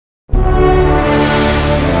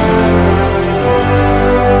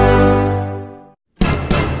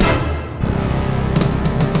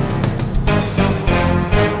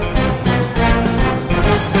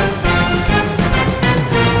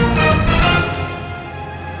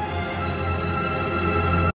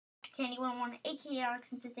everyone, aka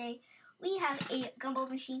Alex, and today we have a gumball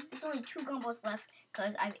machine. There's only 2 gumballs left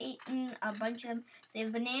because I've eaten a bunch of them. So they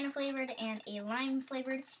have banana flavored and a lime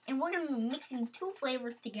flavored, and we're going to be mixing 2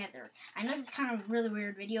 flavors together. I know this is kind of a really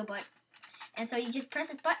weird video, but... And so you just press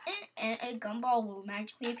this button and a gumball will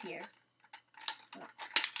magically appear.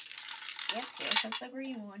 Yep, here's the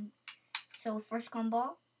green one. So first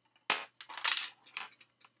gumball.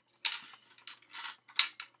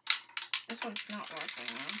 This one's not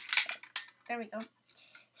working now. There we go.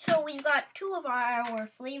 So we've got 2 of our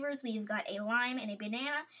flavors. We've got a lime and a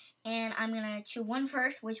banana. And I'm going to chew one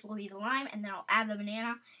first, which will be the lime. And then I'll add the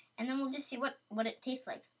banana. And then we'll just see what it tastes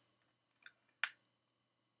like.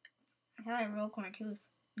 I thought I broke my tooth.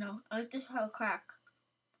 No, it was just a crack.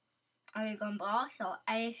 I have a gumball. So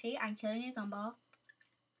I see, I'm chewing a gumball.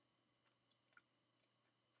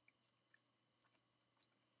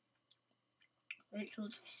 It's so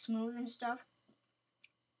smooth and stuff.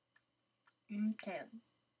 Okay.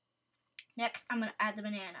 Next, I'm going to add the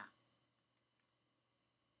banana.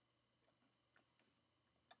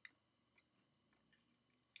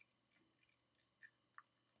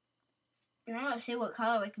 Now let's see what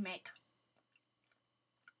color we can make.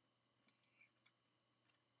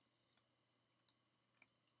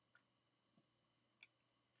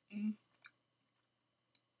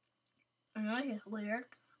 I know this is weird.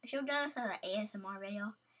 I should have done this as an ASMR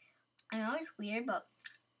video. I know it's weird, but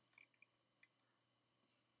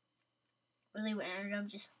really what ended up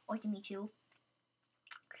just watching me chew.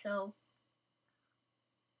 So,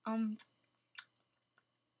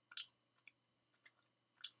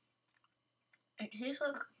 it tastes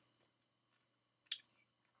like,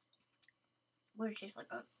 what it tastes like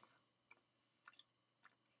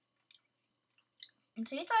it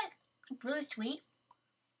tastes like really sweet.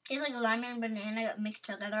 It tastes like lime and banana mixed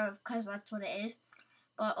together because that's what it is.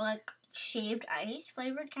 But like shaved ice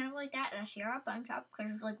flavored, kind of like that, and a syrup on top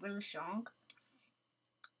because it's like really strong.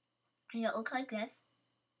 And it looks like this.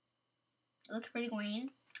 It looks pretty green.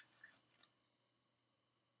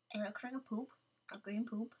 It looks like a poop, a green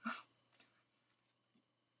poop.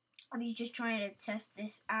 I'm just trying to test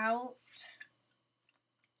this out.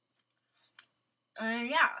 And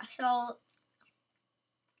yeah, so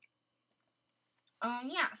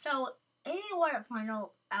anyway, what I find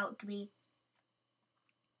out to be.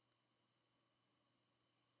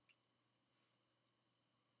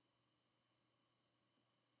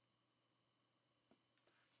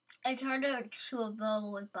 It's hard to chew a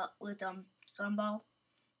bubble with gumball,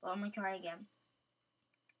 but I'm gonna try again.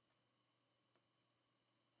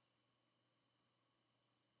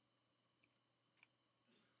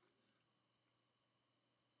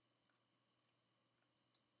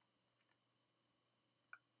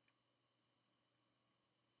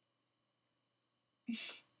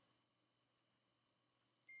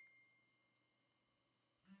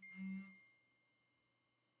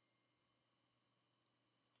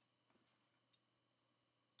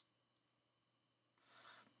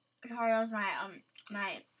 Sorry, that was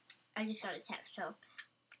my I just got a text, so.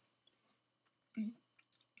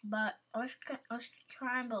 But let's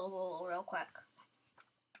try and bubble real quick.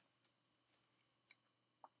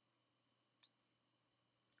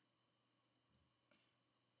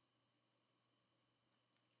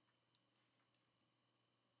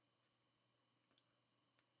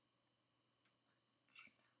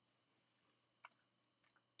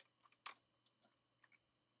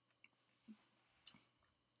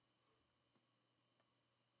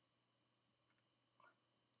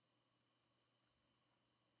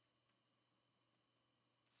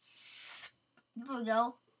 There we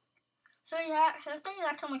go. So yeah, so thank you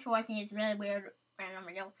guys so much for watching this really weird random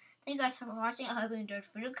video. Thank you guys for watching. I hope you enjoyed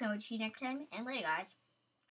the video. Can't wait to see you next time, and later guys.